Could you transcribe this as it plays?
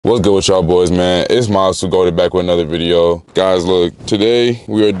What's good with y'all boys, man? It's Miles who go back with another video. Guys, look, today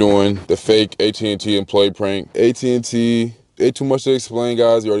we are doing the fake AT&T employee prank. AT&T, ain't too much to explain,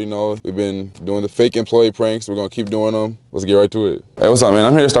 guys. You already know. We've been doing the fake employee pranks. We're gonna keep doing them. Let's get right to it. Hey, what's up, man?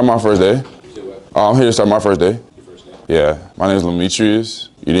 I'm here to start my first day. I'm here to start my first day. Your first day? Yeah. My name is Demetrius.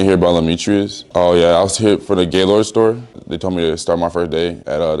 You didn't hear about Demetrius? Oh, yeah. I was here for the Gaylord store. They told me to start my first day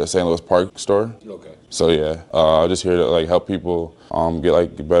at the St. Louis Park store. Okay. So yeah, I'm just here to like help people get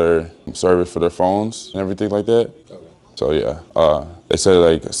like better service for their phones and everything like that. Okay. So yeah, they said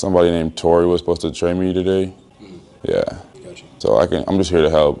like somebody named Tori was supposed to train me today. Mm-hmm. Yeah. Gotcha. So I'm just here to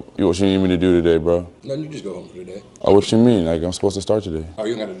help. What you need me to do today, bro? No, you just go home for today. Oh, what you mean? Like I'm supposed to start today? Oh,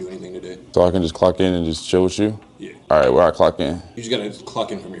 you don't gotta do anything today. So I can just clock in and just chill with you? Yeah. All right, where I clock in? You just gotta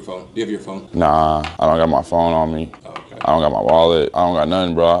clock in from your phone. Do you have your phone? Nah, I don't got my phone on me. Oh, okay. I don't got my wallet. I don't got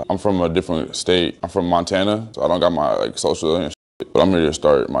nothing, bro. I'm from a different state. I'm from Montana, so I don't got my like social and shit. But I'm here to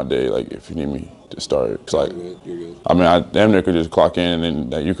start my day. Like if you need me to start, cause like you're good. I mean, I damn near could just clock in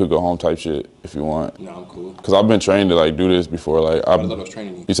and then you could go home type shit if you want. No, I'm cool. Cause I've been trained to like do this before. Like I thought I was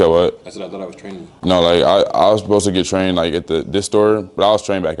training you. You said what? I said I thought I was training you. No, like I was supposed to get trained like at this store, but I was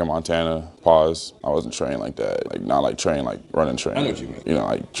trained back in Montana. Pause. I wasn't trained like that. Like not like trained like running train. I know what you mean. You know,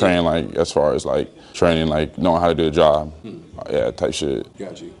 like train like as far as like training like knowing how to do a job. Yeah, type shit.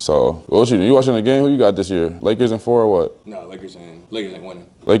 Got you. So what you do? You watching the game? Who you got this year? Lakers in 4 or what? No, Lakers ain't winning.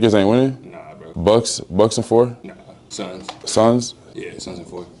 Lakers ain't winning? Nah, bro. Bucks in 4? Nah. Suns. Suns? Yeah, Suns in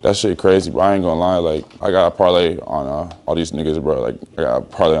 4. That shit crazy, bro. I ain't gonna lie. Like, I got a parlay on all these niggas, bro. Like, I got a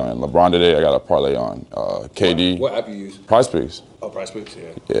parlay on LeBron today. I got a parlay on KD. What app you use? Prize Picks. Oh, Prize Picks,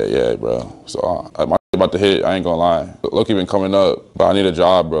 yeah. Yeah, bro. So my about to hit. I ain't gonna lie. Loki been coming up, but I need a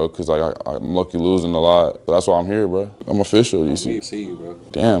job, bro, cause like I'm lucky losing a lot. But that's why I'm here, bro. I'm official. You see? See you, bro.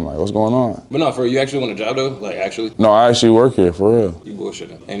 Damn, like what's going on? But no, for you actually want a job though? Like actually? No, I actually work here for real. You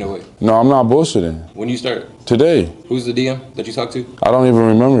bullshitting? Ain't no way. No, I'm not bullshitting. When you start? Today. Who's the DM that you talked to? I don't even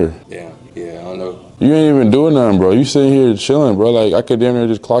remember. Yeah, I don't know. You ain't even doing nothing, bro. You sitting here chilling, bro. Like I could damn near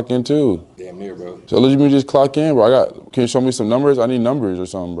just clock in too. Damn near, bro. So let me just clock in, bro. Can you show me some numbers? I need numbers or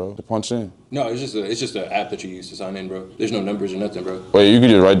something, bro, to punch in. No, it's just an app that you use to sign in, bro. There's no numbers or nothing, bro. Wait, you could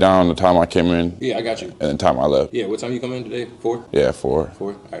just write down the time I came in. Yeah, I got you. And the time I left. Yeah, what time you come in today? 4? Yeah, 4.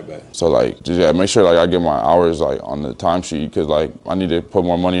 4? All right, bet. So like, just make sure like I get my hours like on the timesheet, cause like I need to put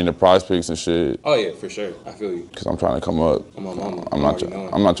more money into Prize Picks and shit. Oh yeah, for sure. I feel you. Cause I'm trying to come up. I'm not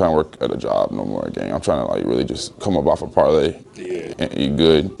trying to work at a job no more, gang. I'm trying to like really just come up off a parlay. Yeah. And eat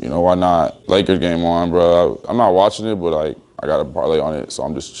good. You know why not? Lakers game on, bro. I'm not watching it, but like I got a parlay on it, so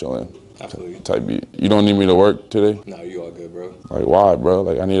I'm just chilling. Absolutely. Type beat. You don't need me to work today? No, you all good, bro. Like why, bro?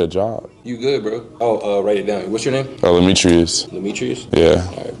 Like I need a job. You good, bro? Oh, write it down. What's your name? Demetrius. Demetrius? Yeah.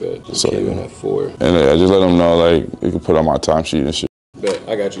 All right, bet. Just came in at 4. And I just let them know like you can put on my timesheet and shit. Bet.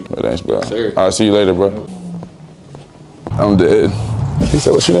 I got you. But thanks, bro. Sir. All right, see you later, bro. I'm dead. He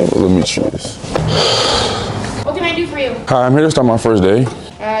said, what's your name? Demetrius. What can I do for you? Hi, I'm here to start my first day.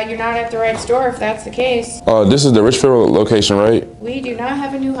 You're not at the right store if that's the case. This is the Richfield location, right? We do not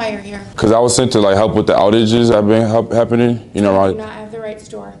have a new hire here. Cause I was sent to like help with the outages that have been happening. You know, do not have the right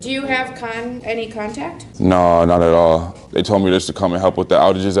store. Do you have any contact? No, not at all. They told me just to come and help with the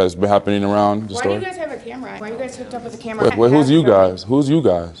outages that's been happening around the store. Why do you guys have a camera? Why are you guys hooked up with a camera? Wait, who's you guys? Who's you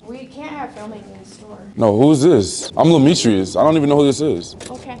guys? We can't have filming in the store. No, who's this? I'm Demetrius. I don't even know who this is.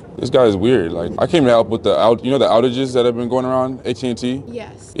 Okay. This guy is weird. Like, I came to help with the outages that have been going around AT&T?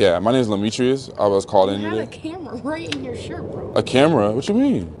 Yes. Yeah, my name is Demetrius. I was called in today. You have a camera right in your shirt, bro. A camera? What you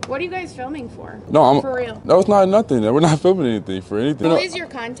mean? What are you guys filming for? No, I'm for real. No, it's not nothing. We're not filming anything for anything. Who is your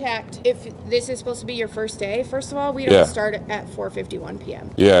contact if this is supposed to be your first day? First of all, we don't start at 4:51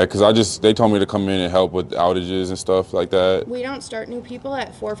 p.m. Yeah, because they told me to come in and help with outages and stuff like that. We don't start new people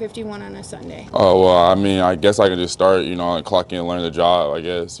at 4:51 on a Sunday. Oh, well, I mean, I guess I could just start, and clock in and learn the job, I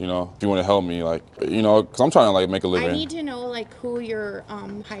guess, If you want to help me, like, because I'm trying to, like, make a living. I need to know, like, who your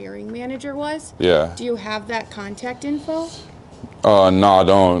hiring manager was. Yeah. Do you have that contact info? No, I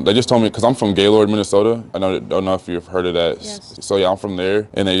don't. They just told me, because I'm from Gaylord, Minnesota. I don't know if you've heard of that. Yes. So, yeah, I'm from there.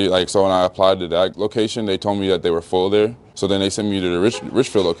 And so when I applied to that location, they told me that they were full there. So then they sent me to the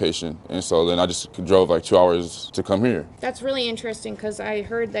Richfield location. And so then I just drove like 2 hours to come here. That's really interesting because I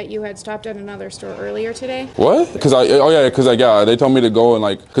heard that you had stopped at another store earlier today. What? Because they told me to go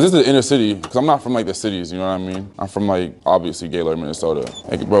and because this is the inner city. Because I'm not from like the cities, you know what I mean? I'm from like, obviously, Gaylord, Minnesota.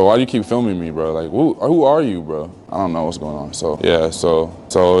 Like, bro, why do you keep filming me, bro? Like, who are you, bro? I don't know what's going on. So, yeah, so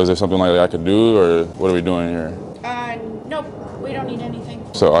is there something like that I could do or what are we doing here? Nope, we don't need anything.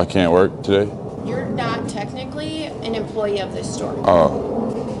 So I can't work today? You're not technically an employee of this store.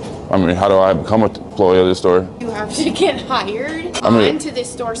 Oh. I mean, how do I become an employee of this store? You have to get hired onto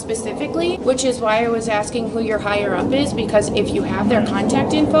this store specifically, which is why I was asking who your higher up is, because if you have their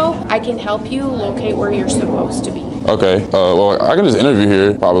contact info, I can help you locate where you're supposed to be. Okay, well, I can just interview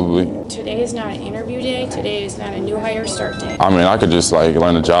here, probably. Today is not an interview day. Today is not a new hire start day. I mean, I could just like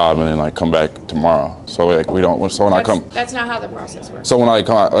learn a job and then like come back tomorrow. So like we don't. So when I come. That's not how the process works. So when I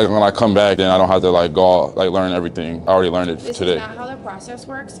come back, then I don't have to like go like learn everything. I already learned it today. This is not how the process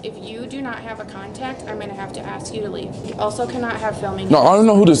works. If you do not have a contact, I'm gonna have to ask you to leave. You also cannot have filming. No, I don't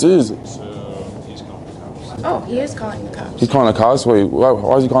know who this is. Oh, he is calling the cops. He's calling the cops? Wait,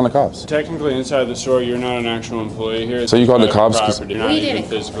 why is he calling the cops? Technically, inside the store, you're not an actual employee here. So you called the cops? You're not even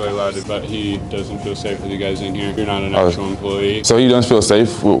physically allowed to, but he doesn't feel safe with you guys in here. You're not an actual employee. So he doesn't feel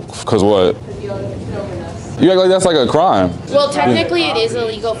safe? Because what? You act like that's like a crime. Well, technically, it is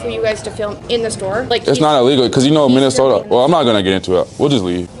illegal for you guys to film in the store. Like it's not illegal, because you know Minnesota. Well, I'm not going to get into it. We'll just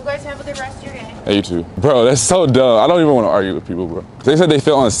leave. You guys have a good rest of your day. Hey, you too. Bro, that's so dumb. I don't even want to argue with people, bro. They said they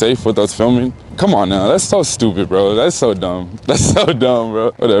feel unsafe with us filming. Come on now. That's so stupid, bro. That's so dumb. That's so dumb,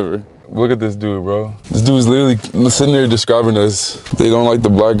 bro. Whatever. Look at this dude, bro. This dude's literally sitting there describing us. They don't like the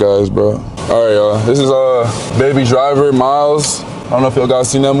black guys, bro. All right, y'all. This is Baby Driver, Miles. I don't know if y'all guys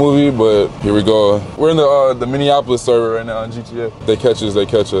seen that movie, but here we go. We're in the Minneapolis server right now on GTA. They catch us, they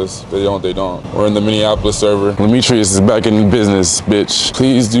catch us. They don't, they don't. We're in the Minneapolis server. Demetrius is back in business, bitch.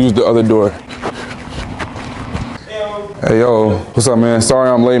 Please use the other door. Hey, yo, what's up, man? Sorry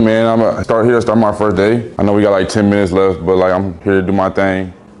I'm late, man. I'm start my first day. I know we got like 10 minutes left, but like I'm here to do my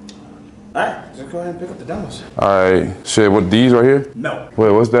thing. All right, just go ahead and pick up the demos. All right, shit, what, these right here? No.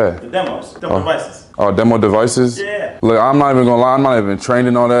 Wait, what's that? The demo devices. Oh, demo devices? Yeah. Look, I'm not even gonna lie, I'm not even trained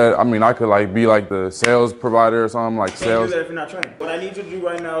in all that. I mean, I could like be like the sales provider or something, like sales. Can't do that if you're not trained. What I need you to do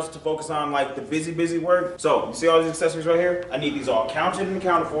right now is to focus on like the busy work. So, you see all these accessories right here? I need these all counted and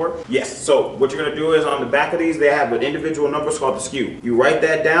accounted for. Yes, so what you're gonna do is on the back of these, they have an individual number called the SKU. You write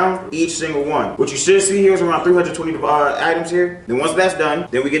that down, each single one. What you should see here is around 320 items here. Then once that's done,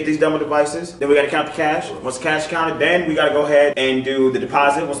 then we get these demo devices. Then we gotta count the cash. Once the cash is counted, then we gotta go ahead and do the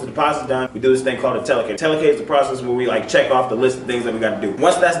deposit. Once the deposit's done, we do this thing called a telecade. Telecade is the process where we like check off the list of things that we gotta do.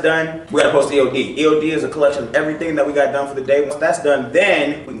 Once that's done, we gotta post EOD. EOD is a collection of everything that we got done for the day. Once that's done,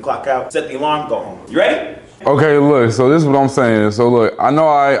 then we can clock out, set the alarm, go home. You ready? Okay, look, so this is what I'm saying. So look, I know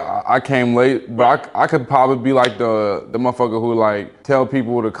I came late, but I could probably be like the motherfucker who like tell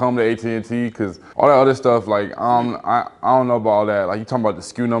people to come to AT&T, because all that other stuff, like I don't know about all that. Like you talking about the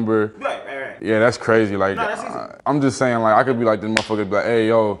SKU number. Right. Yeah, that's crazy. Like No, that's easy. I'm just saying, like I could be like this motherfucker, be like, hey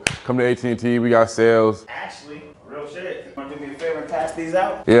yo, come to AT&T, we got sales. Actually, real shit. You wanna do me a favor and pass these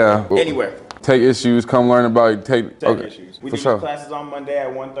out? Yeah. Anywhere. Take issues, come learn about it. Take okay. Issues. We For do sure. classes on Monday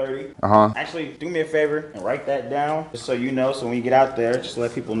at 1:30. Uh-huh. Actually, do me a favor and write that down, just so you know. So when you get out there, just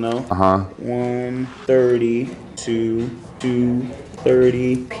let people know. 1:30 to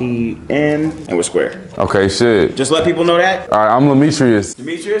 2:30 p.m. and we're square. Okay, shit. Just let people know that. All right, I'm Demetrius.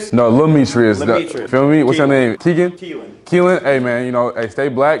 Demetrius? No, Demetrius. Demetrius. Feel me? What's your name? Keegan? Keelan. Keelan? Hey man, you know, hey, stay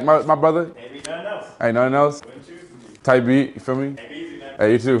black, my brother. Ain't nothing else. Ain't nothing else. Wouldn't choose to be. Type beat, you feel me? Ain't easy, man.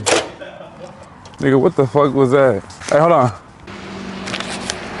 Hey, you too. Nigga, what the fuck was that? Hey, hold on.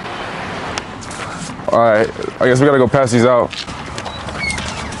 All right, I guess we gotta go pass these out.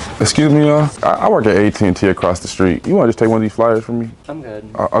 Excuse me, y'all. I work at AT&T across the street. You wanna just take one of these flyers from me? I'm good.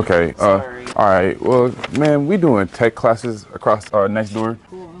 Okay. Sorry. All right. Well, man, we doing tech classes across next door.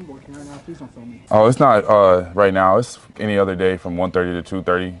 Cool, I'm working right now. Please don't film me. Oh, it's not right now. It's any other day from 1:30 to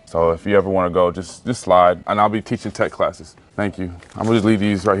 2:30. So if you ever want to go, just slide, and I'll be teaching tech classes. Thank you. I'm gonna just leave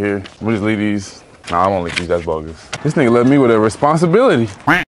these right here. I'm gonna just leave these. Nah, I won't leave these. That's bogus. This nigga left me with a responsibility.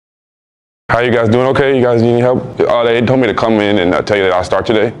 How you guys doing? Okay? You guys need any help? They told me to come in and tell you that I'll start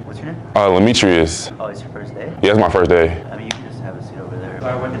today. What's your name? Demetrius. Oh, it's your first day? Yeah, it's my first day. I mean, you can just have a seat over there.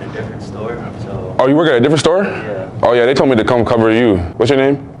 I work in a different store, so... Oh, you work at a different store? Yeah. Oh yeah, they told me to come cover you. What's your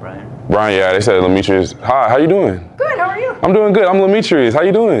name? Brian. Brian, yeah, they said Demetrius. Hi, how you doing? Good, how are you? I'm doing good. I'm Demetrius. How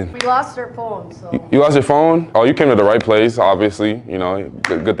you doing? We lost our phone, so. You lost your phone? Oh, you came to the right place, obviously. You know,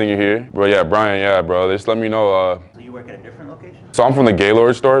 good thing you're here. But yeah, Brian, yeah, bro. Just let me know. So you work at a different location? So I'm from the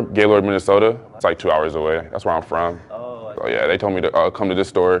Gaylord store, Gaylord, Minnesota. It's like 2 hours away. That's where I'm from. Oh, So yeah, they told me to come to this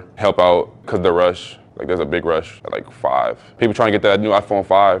store, help out, cause the rush. Like there's a big rush at like 5. People trying to get that new iPhone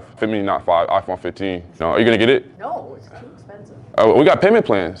 5. Not 5, iPhone 15. You know, are you gonna get it? No, it's too expensive. We got payment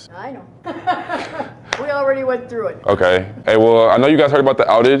plans. I know. We already went through it. Okay. Hey, well, I know you guys heard about the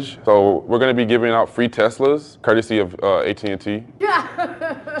outage, so we're gonna be giving out free Teslas, courtesy of AT&T.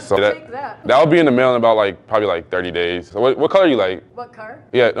 Yeah. So Take that. that'll be in the mail in about probably like 30 days. So what color you like? What car?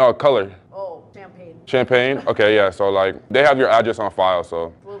 Yeah, no, color. Oh, champagne. Champagne? Okay, yeah, so like, they have your address on file,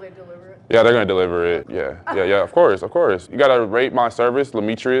 so. Will they deliver Yeah, they're gonna deliver it. Yeah, of course. You gotta rate my service,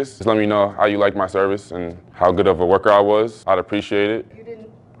 Demetrius. Just let me know how you like my service and how good of a worker I was. I'd appreciate it. You didn't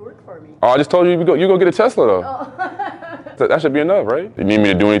work for me. Oh, I just told you, you go get a Tesla though. Oh. That should be enough, right? If you need me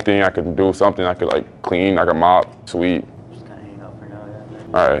to do anything, I could do something. I could like clean, I could mop, sweep. Just kind of hang out for now,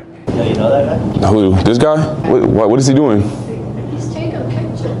 yeah. All right. Yeah, you know that guy? Who? This guy? What is he doing? He's taking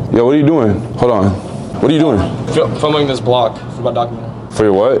pictures. Yo, what are you doing? Hold on. What are you doing? Filming this blog for my documentary. For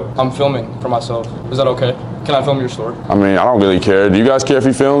your what? I'm filming for myself. Is that okay? Can I film your store? I mean, I don't really care. Do you guys care if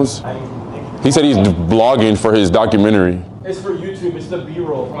he films? He said he's blogging for his documentary. It's for YouTube. It's the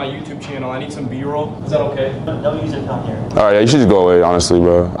B-roll for my YouTube channel. I need some B-roll. Is that okay? Don't use it down here. All right, yeah, you should just go away, honestly,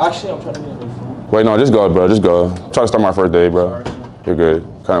 bro. Actually, I'm trying to get a good phone. Wait, no, just go, bro. Just go. I'm trying to start my first day, bro. You're good.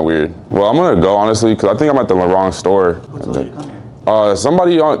 Kind of weird. Well, I'm gonna go, honestly, because I think I'm at the wrong store. What told you to come here?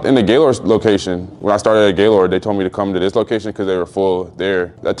 Somebody in the Gaylord location, when I started at Gaylord, they told me to come to this location because they were full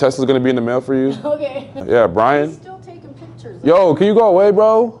there. That Tesla's gonna be in the mail for you? Okay. Yeah, Brian? He's still taking pictures. Yo, can you go away,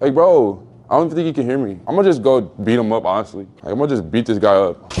 bro? Like, bro, I don't think he can hear me. I'm gonna just go beat him up, honestly. Like, I'm gonna just beat this guy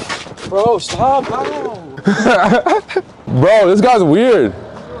up. Bro, stop. No. Bro, this guy's weird.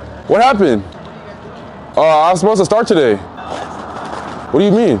 What happened? I was supposed to start today. What do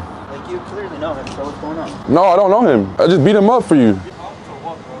you mean? Like, you clearly know him, so what's going on? No, I don't know him. I just beat him up for you.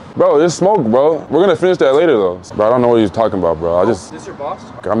 Bro, there's smoke, bro. We're gonna finish that later, though. Bro, I don't know what he's talking about, bro. Is this your boss?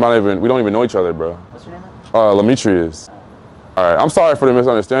 We don't even know each other, bro. What's your name? Demetrius. All right, I'm sorry for the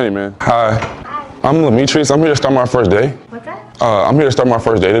misunderstanding, man. Hi, I'm Demetrius. I'm here to start my first day. What's that? I'm here to start my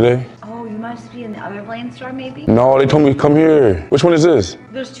first day today. Oh, you must be in the other Blaine store, maybe? No, they told me to come here. Which one is this?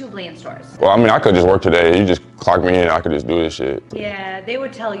 There's 2 Blaine stores. Well, I mean, I could just work today. You just clock me in, I could just do this shit. Yeah, they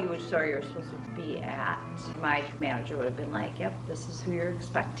would tell you which store you're supposed to be at. My manager would have been like, yep, this is who you're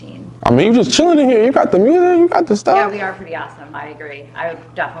expecting. I mean, you just chilling in here. You got the music, you got the stuff. Yeah, we are pretty awesome. I agree. I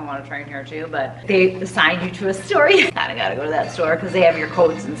would definitely want to train here too, but they assigned you to a store. You kind of got to go to that store because they have your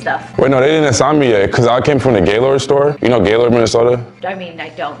codes and stuff. Wait, no, they didn't assign me yet because I came from the Gaylord store. You know Gaylord, Minnesota? I mean, I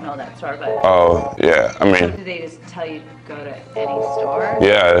don't know that store, but. Oh, yeah, I So mean. do they just tell you to go to any store?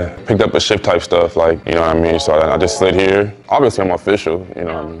 Yeah, picked up a shift type stuff, like, you know what I mean? So I just slid here. Obviously, I'm official, you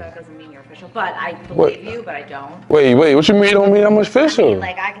know what I No, mean? that doesn't mean you're official, but I What? believe you, but I don't. Wait, what you mean you don't mean I'm official? I mean,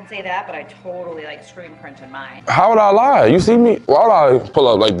 like, I can say that, but I totally, like, screen printed mine. How would I lie? You see me? Why would I pull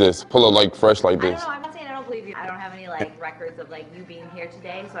up like this? Pull up like fresh like I don't this? know, I'm not saying I don't believe you. I don't have any, like, records of, like, you being here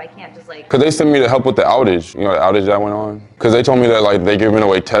today, so I can't just, like... Because they sent me to help with the outage, you know, the outage that went on. Because they told me that, like, they giving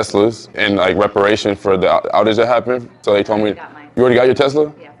away Teslas and, like, reparation for the outage that happened. So they told me, got mine. you already got your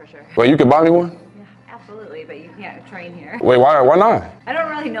Tesla? Yeah, for sure. Wait, you could buy me one? Yeah, absolutely, but you can't train here. Wait, why not? I don't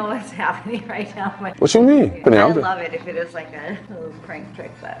really know what's happening right now, but... What you mean? I love it if it is, like, a little prank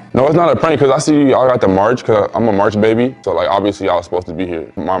trick, but... No, it's not a prank, because I see y'all got the March, because I'm a March baby. So, like, obviously, y'all supposed to be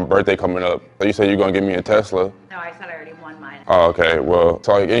here. My birthday coming up. So you said you're going to give me a Tesla. No, I said I already won mine. Oh, okay. Well,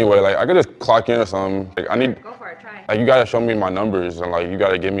 so, like, anyway, like, I could just clock in or something. Like, I need... Go for it, try. Like, you gotta show me my numbers, and like, you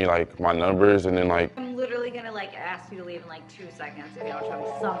gotta give me like my numbers, and then like. I'm literally gonna like ask you to leave in like 2 seconds if you don't show me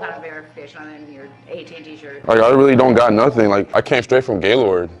some kind of verification on your AT&T shirt. Like, I really don't got nothing. Like, I came straight from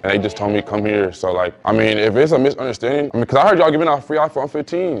Gaylord, and they just told me come here. So like, I mean, if it's a misunderstanding, I mean, cause I heard y'all giving out free iPhone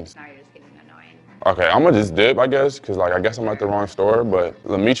 15s. Now you're just getting annoying. Okay, I'm gonna just dip, I guess, cause like, I guess I'm at the wrong store. But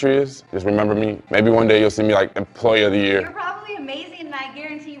Demetrius, just remember me. Maybe one day you'll see me like Employee of the You're Year. probably amazing, and I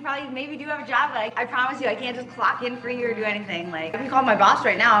guarantee you probably maybe do have a job, but I promise you I can't just clock in for you or do anything. Like, if you call my boss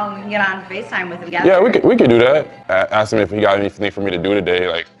right now and we can get on FaceTime with him together. Yeah, we could do that. Ask him if he got anything for me to do today,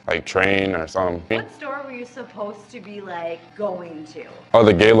 like train or something. What store were you supposed to be like going to? Oh,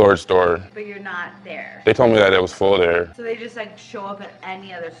 the Gaylord store. But you're not there. They told me that it was full there. So they just like show up at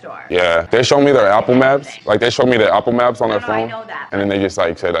any other store. Yeah, they showed me their Apple Maps. Like, they showed me their Apple Maps on their No, I phone. know that. And then they just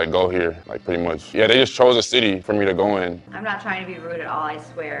like said, like, go here, like, pretty much. Yeah, they just chose a city for me to go in. I'm not trying to be rude at all, I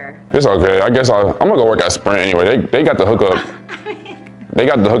swear. It's okay. I guess I'm gonna go work at Sprint anyway. They got the hookup. They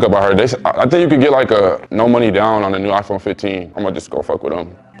got the hookup, I heard. I think you could get like a no money down on the new iPhone 15. I'm gonna just go fuck with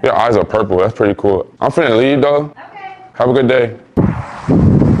them. Your eyes are purple. That's pretty cool. I'm finna leave though. Okay. Have a good day.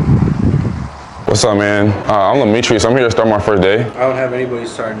 What's up, man? I'm Demetrius. I'm here to start my first day. I don't have anybody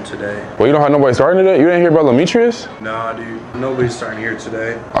starting today. Well, you don't have nobody starting today? You didn't hear about Demetrius? Nah, dude. Nobody's starting here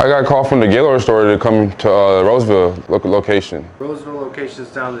today. I got a call from the Gaylord store to come to Roseville location. Roseville location's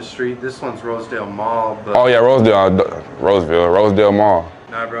down the street. This one's Rosedale Mall, but... Oh yeah, Rosedale Mall.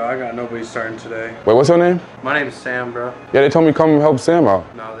 Nah, bro, I got nobody starting today. Wait, what's your name? My name's Sam, bro. Yeah, they told me come help Sam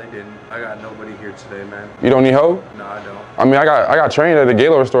out. No, they didn't. I got nobody here today, man. You don't need help? No, I don't. I mean, I got trained at the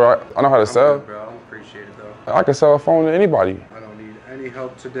Gaylord store. I know how to sell. Good, bro. I appreciate it, though. I can sell a phone to anybody. I don't need need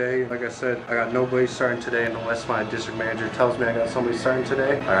help today. Like I said, I got nobody starting today unless my district manager tells me I got somebody starting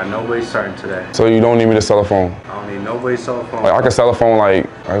today. I got nobody starting today. So you don't need me to sell a phone? I don't need nobody's cell phone. Like I can sell a phone like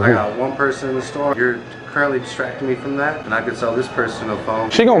I got one person in the store. You're currently distracting me from that, and I could sell this person a phone.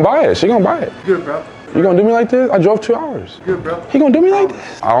 She gonna buy it. She gonna buy it. Good, bro. You gonna do me like this? I drove 2 hours. Good, bro. He gonna do me like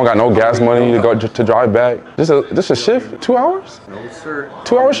this? I don't got no gas money to go to drive back. This a shift? 2 hours? No, sir.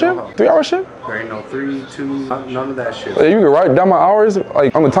 2 hour shift? 3 hour shift? There ain't no 3, 2, none of that shit. You can write down my hours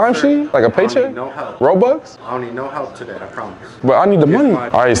like on the timesheet, like a I don't paycheck? need no help. Robux? I don't need no help today, I promise. But I need the money. All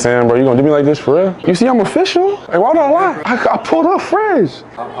right, Sam, bro, you gonna do me like this for real? You see, I'm official. Like, why would I lie? I pulled up fresh.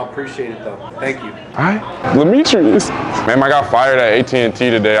 I appreciate it though. Thank you. All right, Demetrius. Man, I got fired at AT&T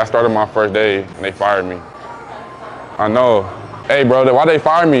today. I started my first day and they fired me. I know. Hey, bro, why they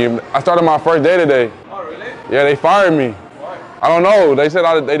fired me? I started my first day today. Oh, really? Yeah, they fired me. Why? I don't know. They said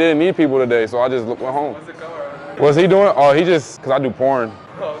they didn't need people today, so I just went home. What's the color? What's he doing? Oh, he just, cause I do porn.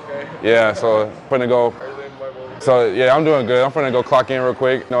 Oh, okay. Yeah, so I'm finna go. So yeah, I'm doing good. I'm finna go clock in real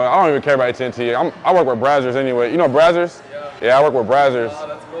quick. No, I don't even care about AT&T. I work with Brazzers anyway. You know Brazzers? Yeah, I work with Brazzers. Oh,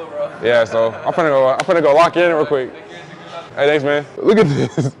 that's cool, bro. Yeah, so I'm finna go lock in real quick. Hey, thanks, man. Look at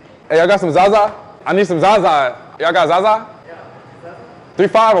this. Hey, y'all got some Zaza? I need some Zaza. Y'all got Zaza? Yeah.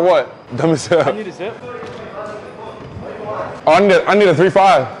 3.5 or what? Dumb as hell. I need a zip. Oh, I need a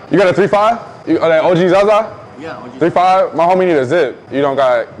 3.5. You got a 3.5? Oh, that OG Zaza? Yeah, OG. 3.5? My homie need a zip. You don't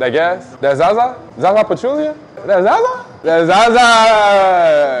got that gas? That Zaza? Zaza Pachulia? That Zaza? That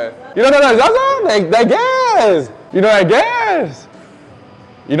Zaza! You don't know that Zaza? That gas! You know that gas?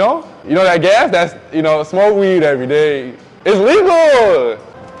 You know? You know that gas? That's, you know, smoke weed every day. It's legal!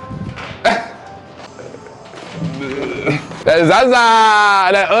 That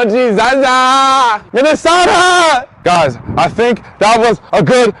Zaza! That OG Zaza! Minnesota! Guys, I think that was a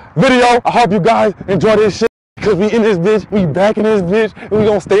good video. I hope you guys enjoy this shit. Cause we in this bitch, we back in this bitch, and we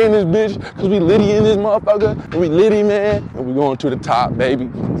gonna stay in this bitch, cause we litty in this motherfucker, and we litty, man, and we going to the top, baby.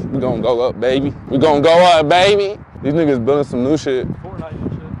 We gonna go up, baby. We gonna go up, baby. These niggas building some new shit.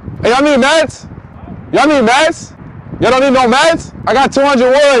 Hey, y'all need mats? Y'all need mats? Y'all don't need no mats? I got 200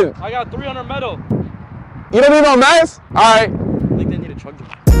 wood. I got 300 metal. You don't need no mats? All right.